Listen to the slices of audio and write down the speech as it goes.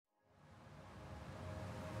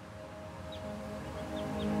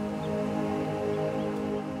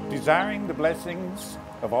Desiring the blessings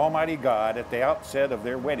of Almighty God at the outset of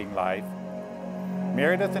their wedding life,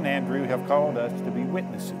 Meredith and Andrew have called us to be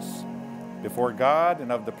witnesses before God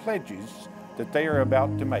and of the pledges that they are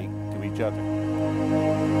about to make to each other.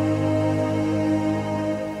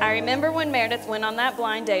 I remember when Meredith went on that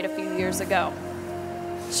blind date a few years ago.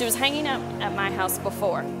 She was hanging out at my house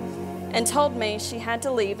before and told me she had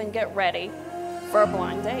to leave and get ready for a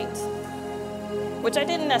blind date, which I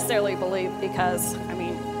didn't necessarily believe because, I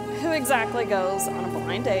mean, who exactly goes on a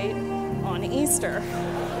blind date on Easter?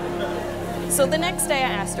 So the next day I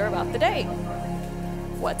asked her about the date.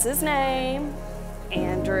 What's his name?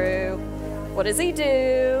 Andrew. What does he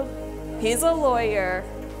do? He's a lawyer.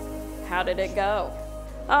 How did it go?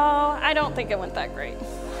 Oh, I don't think it went that great.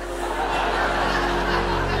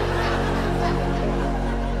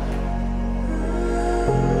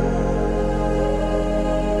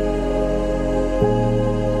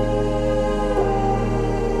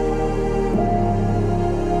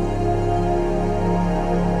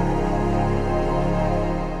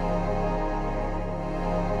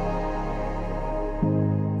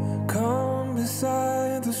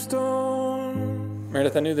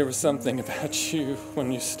 Meredith, I knew there was something about you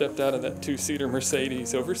when you stepped out of that two-seater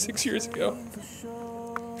Mercedes over 6 years ago.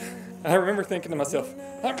 I remember thinking to myself,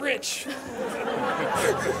 I'm rich.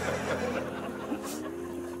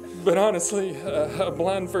 But honestly, a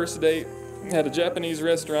blind first date at a Japanese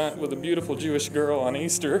restaurant with a beautiful Jewish girl on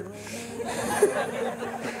Easter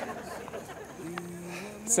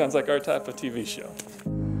sounds like our type of TV show.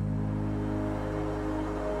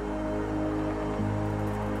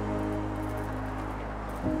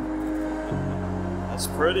 That's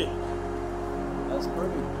pretty. That's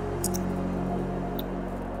pretty.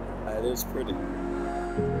 That is pretty.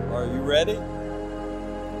 Are you ready?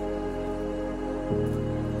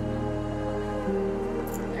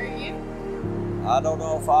 Are you? I don't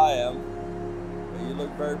know if I am, but you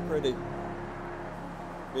look very pretty.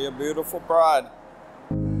 Be a beautiful bride.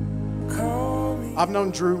 I've known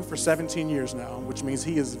Drew for 17 years now, which means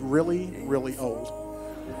he is really, really old.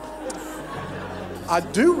 I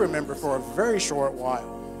do remember for a very short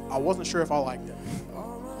while, I wasn't sure if I liked him.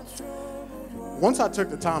 Once I took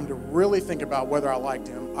the time to really think about whether I liked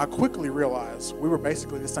him, I quickly realized we were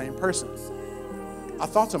basically the same person. I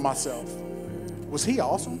thought to myself, was he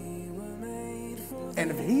awesome? And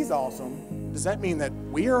if he's awesome, does that mean that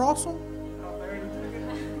we are awesome?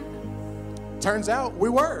 Turns out we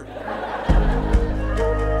were.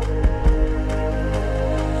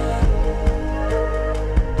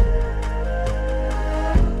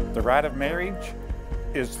 The rite of marriage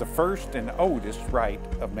is the first and oldest rite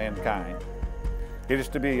of mankind. It is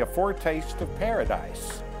to be a foretaste of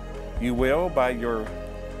paradise. You will, by your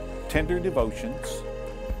tender devotions,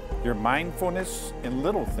 your mindfulness in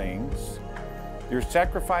little things, your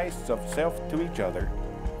sacrifice of self to each other,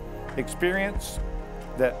 experience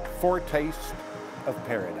that foretaste of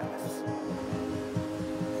paradise.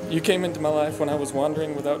 You came into my life when I was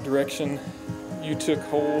wandering without direction. You took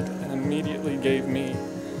hold and immediately gave me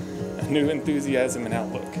a new enthusiasm and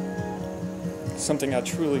outlook, something I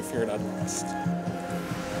truly feared I'd lost.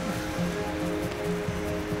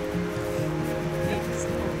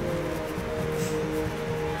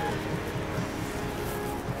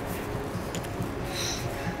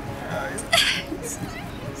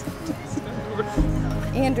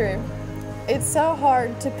 Andrew, it's so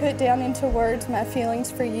hard to put down into words my feelings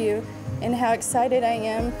for you and how excited I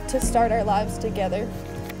am to start our lives together.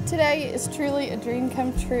 Today is truly a dream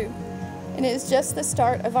come true, and it is just the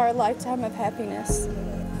start of our lifetime of happiness.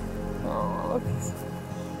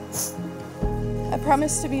 I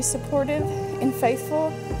promise to be supportive and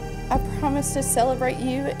faithful. I promise to celebrate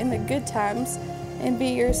you in the good times and be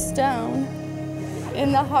your stone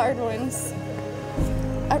in the hard ones.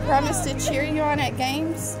 I promise to cheer you on at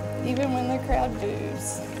games, even when the crowd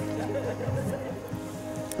boos.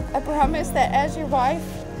 I promise that as your wife,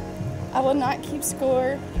 I will not keep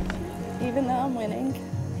score, even though I'm winning.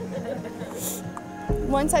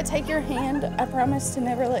 Once I take your hand, I promise to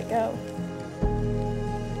never let go.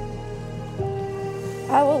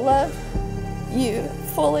 I will love you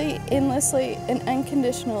fully, endlessly, and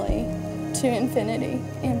unconditionally to infinity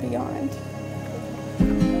and beyond.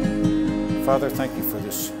 Father, thank you for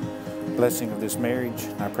this blessing of this marriage.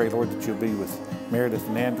 And I pray, Lord, that you'll be with Meredith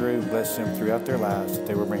and Andrew and bless them throughout their lives, that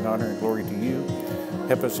they will bring honor and glory to you.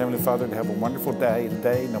 Help us, Heavenly Father, to have a wonderful day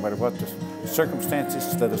today, no matter what the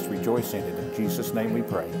circumstances. Let us rejoice in it. In Jesus' name we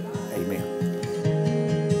pray. Amen.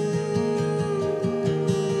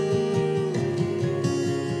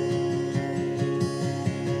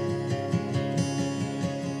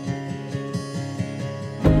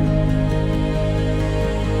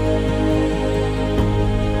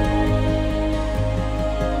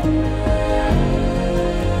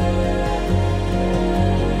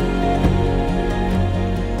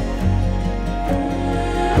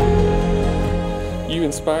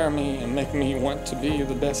 inspire me and make me want to be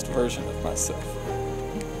the best version of myself.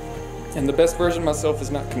 And the best version of myself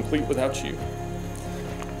is not complete without you.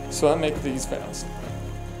 So I make these vows.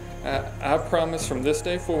 I promise from this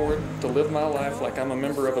day forward to live my life like I'm a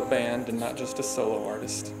member of a band and not just a solo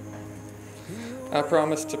artist. I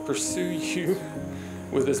promise to pursue you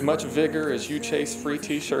with as much vigor as you chase free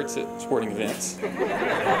t-shirts at sporting events.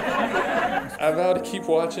 I vow to keep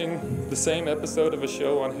watching the same episode of a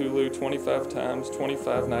show on Hulu 25 times,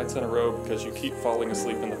 25 nights in a row because you keep falling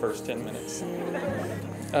asleep in the first 10 minutes.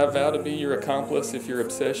 I vow to be your accomplice if your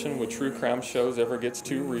obsession with true crime shows ever gets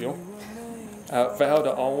too real. I vow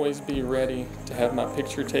to always be ready to have my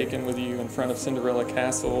picture taken with you in front of Cinderella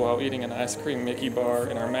Castle while eating an ice cream Mickey bar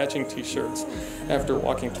in our matching t-shirts after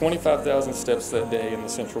walking 25,000 steps that day in the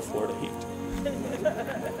Central Florida heat.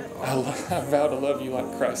 I vow to love you like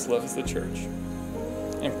Christ loves the church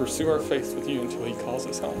and pursue our faith with you until he calls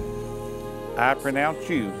us home. I pronounce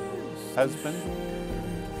you husband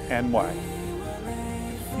and wife.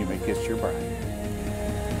 You may kiss your bride.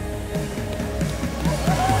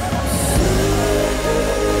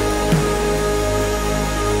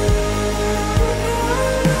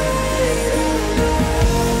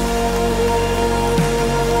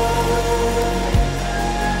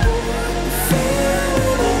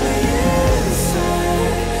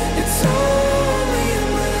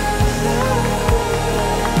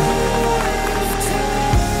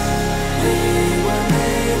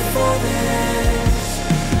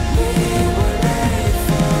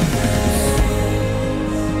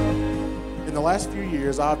 In the last few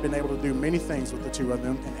years, I've been able to do many things with the two of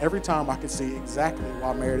them, and every time I can see exactly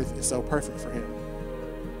why Meredith is so perfect for him.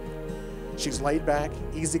 She's laid back,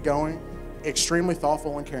 easygoing, extremely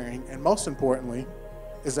thoughtful and caring, and most importantly,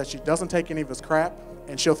 is that she doesn't take any of his crap,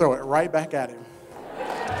 and she'll throw it right back at him.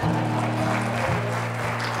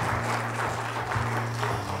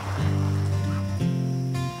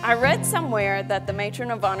 I read somewhere that the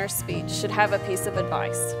matron of honor speech should have a piece of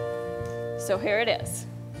advice. So here it is.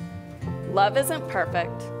 Love isn't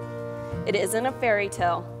perfect. It isn't a fairy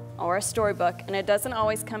tale or a storybook, and it doesn't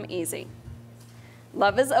always come easy.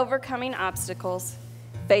 Love is overcoming obstacles,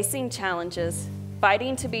 facing challenges,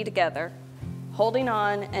 fighting to be together, holding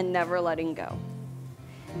on, and never letting go.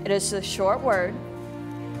 It is a short word,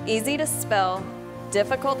 easy to spell,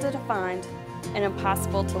 difficult to define, and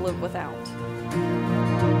impossible to live without.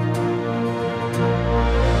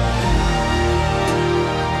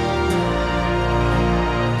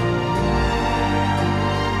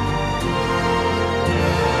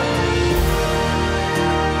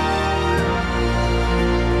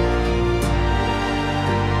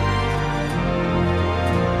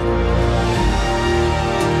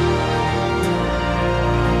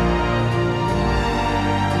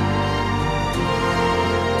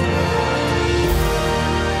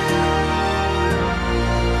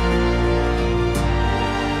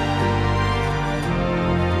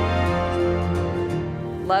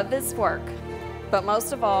 Love is work, but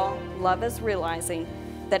most of all, love is realizing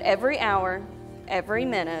that every hour, every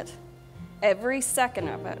minute, every second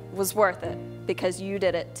of it was worth it because you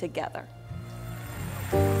did it together.